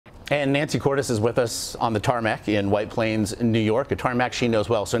And Nancy Cordes is with us on the tarmac in White Plains, New York, a tarmac she knows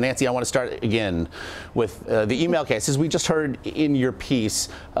well. So Nancy, I want to start again with the email cases. We just heard in your piece,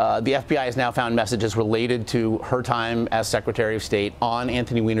 the FBI has now found messages related to her time as Secretary of State on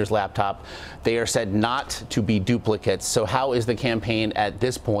Anthony Weiner's laptop. They are said not to be duplicates. So how is the campaign at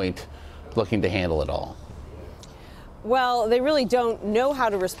this point looking to handle it all? Well, they really don't know how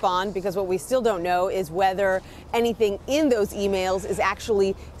to respond, because what we still don't know is whether anything in those emails is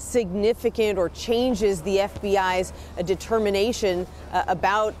actually significant or changes the FBI's determination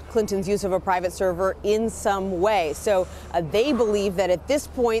about Clinton's use of a private server in some way. So they believe that at this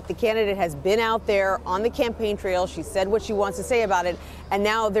point, the candidate has been out there on the campaign trail. She said what she wants to say about it, and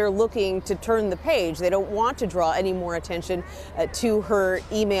now they're looking to turn the page. They don't want to draw any more attention to her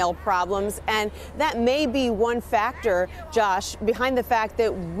email problems. And that may be one factor, Josh, behind the fact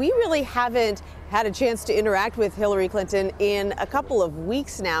that we really haven't had a chance to interact with Hillary Clinton in a couple of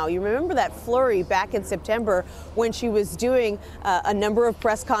weeks now. You remember that flurry back in September when she was doing a number of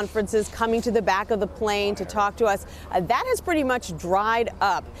press conferences, coming to the back of the plane to talk to us. That has pretty much dried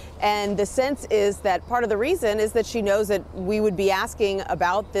up. And the sense is that part of the reason is that she knows that we would be asking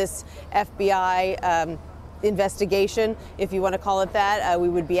about this FBI investigation, if you want to call it that. We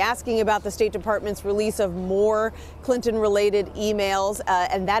would be asking about the State Department's release of more Clinton-related emails,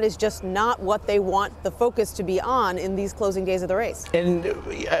 and that is just not what they want the focus to be on in these closing days of the race. And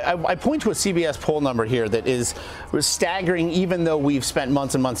I point to a CBS poll number here that is staggering, even though we've spent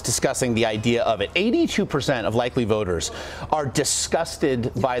months and months discussing the idea of it. 82% of likely voters are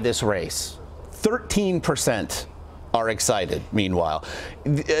disgusted by this race. 13% are excited. Meanwhile,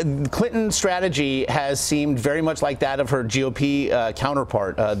 Clinton's strategy has seemed very much like that of her GOP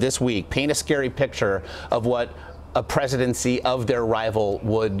counterpart this week. Paint a scary picture of what a presidency of their rival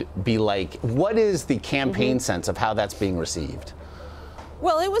would be like. What is the campaign sense of how that's being received?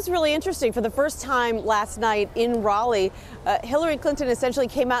 Well, it was really interesting. For the first time last night in Raleigh, Hillary Clinton essentially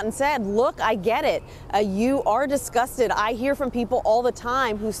came out and said, look, I get it. You are disgusted. I hear from people all the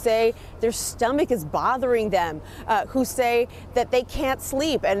time who say their stomach is bothering them, who say that they can't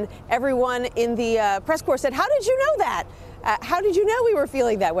sleep. And everyone in the press corps said, how did you know that? How did you know we were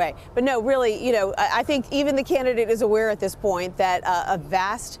feeling that way? But no, really, you know, I think even the candidate is aware at this point that a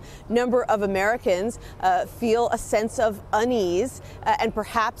vast number of Americans feel a sense of unease, and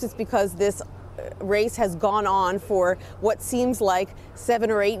perhaps it's because this race has gone on for what seems like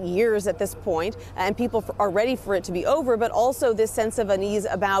 7 or 8 years at this point, and people are ready for it to be over, but also this sense of unease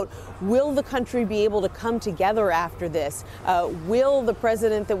about, will the country be able to come together after this? Will the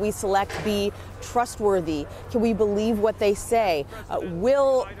president that we select be trustworthy? Can we believe what they say?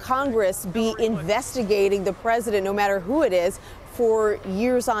 Will Congress be investigating the president, no matter who it is, for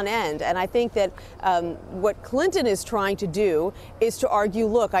years on end? And I think that what Clinton is trying to do is to argue,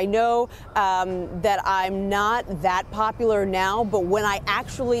 look, I know that I'm not that popular now, but when I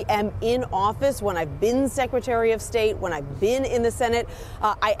actually am in office, when I've been Secretary of State, when I've been in the Senate,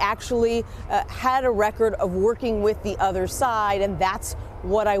 I actually had a record of working with the other side, and that's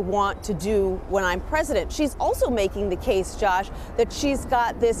what I want to do when I'm president. She's also making the case, Josh, that she's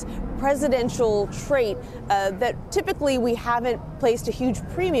got this presidential trait that typically we haven't placed a huge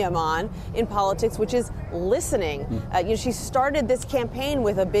premium on in politics, which is listening. You know, she started this campaign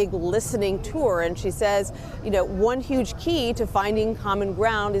with a big listening tour, and she says, you know, one huge key to finding common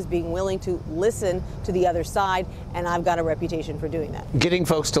ground is being willing to listen to the other side, and I've got a reputation for doing that. Getting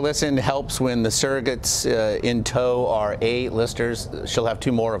folks to listen helps when the surrogates in tow are A-listers. She'll have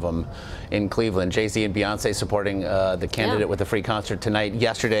 2 more of them in Cleveland. Jay-Z and Beyonce supporting the candidate with a free concert tonight.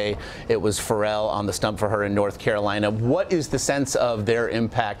 Yesterday, it was Pharrell on the stump for her in North Carolina. What is the sense of their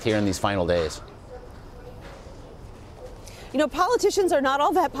impact here in these final days? You know, politicians are not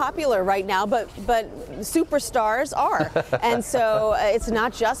all that popular right now, but superstars are. And so it's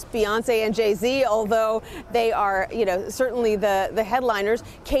not just Beyonce and Jay-Z, although they are, you know, certainly the headliners.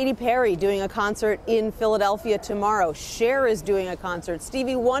 Katy Perry doing a concert in Philadelphia tomorrow. Cher is doing a concert.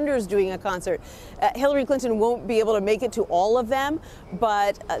 Stevie Wonder is doing a concert. Hillary Clinton won't be able to make it to all of them,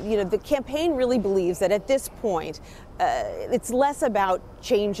 but, you know, the campaign really believes that at this point, it's less about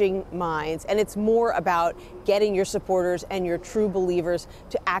changing minds, and it's more about getting your supporters and your true believers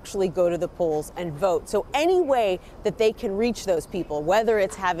to actually go to the polls and vote. So any way that they can reach those people, whether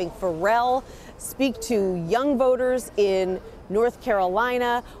it's having Pharrell speak to young voters in North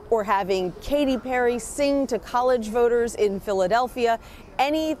Carolina or having Katy Perry sing to college voters in Philadelphia,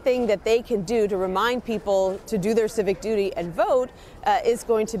 anything that they can do to remind people to do their civic duty and vote is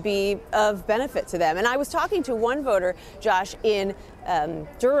going to be of benefit to them. And I was talking to one voter, Josh, in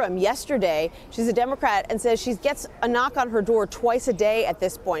Durham yesterday. She's a Democrat and says she gets a knock on her door twice a day at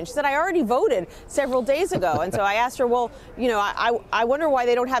this point. She said, I already voted several days ago. And so I asked her, well, you know, I wonder why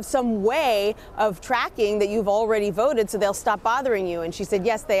they don't have some way of tracking that you've already voted so they'll stop bothering you. And she said,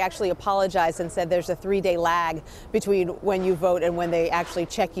 yes, they actually apologized and said there's a 3-day lag between when you vote and when they actually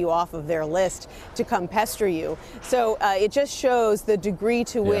check you off of their list to come pester you. So it just shows the degree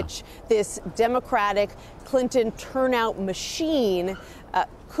to which this Democratic Clinton turnout machine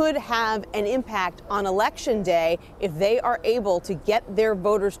could have an impact on Election Day if they are able to get their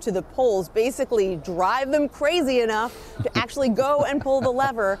voters to the polls, basically drive them crazy enough to actually go and pull the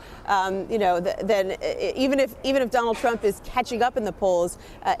lever. You know, then even if Donald Trump is catching up in the polls,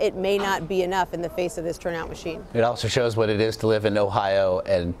 it may not be enough in the face of this turnout machine. It also shows what it is to live in Ohio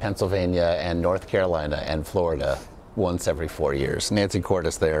and Pennsylvania and North Carolina and Florida once every 4 years. Nancy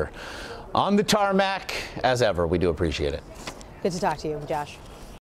Cordes there on the tarmac. As ever, we do appreciate it. Good to talk to you, Josh.